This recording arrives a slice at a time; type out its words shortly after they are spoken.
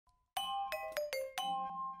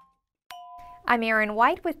I'm Erin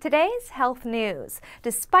White with today's health news.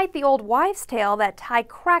 Despite the old wives' tale that tie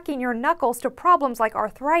cracking your knuckles to problems like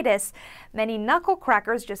arthritis, many knuckle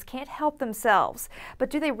crackers just can't help themselves. But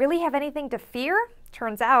do they really have anything to fear?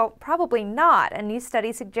 Turns out, probably not, a new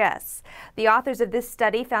study suggests. The authors of this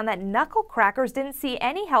study found that knuckle crackers didn't see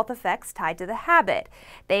any health effects tied to the habit.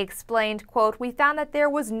 They explained, quote, "We found that there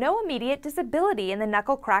was no immediate disability in the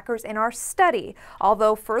knuckle crackers in our study,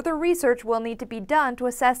 although further research will need to be done to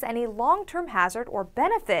assess any long-term hazard or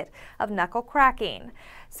benefit of knuckle cracking."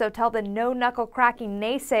 So tell the no knuckle cracking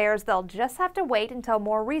naysayers they'll just have to wait until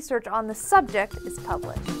more research on the subject is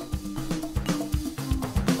published.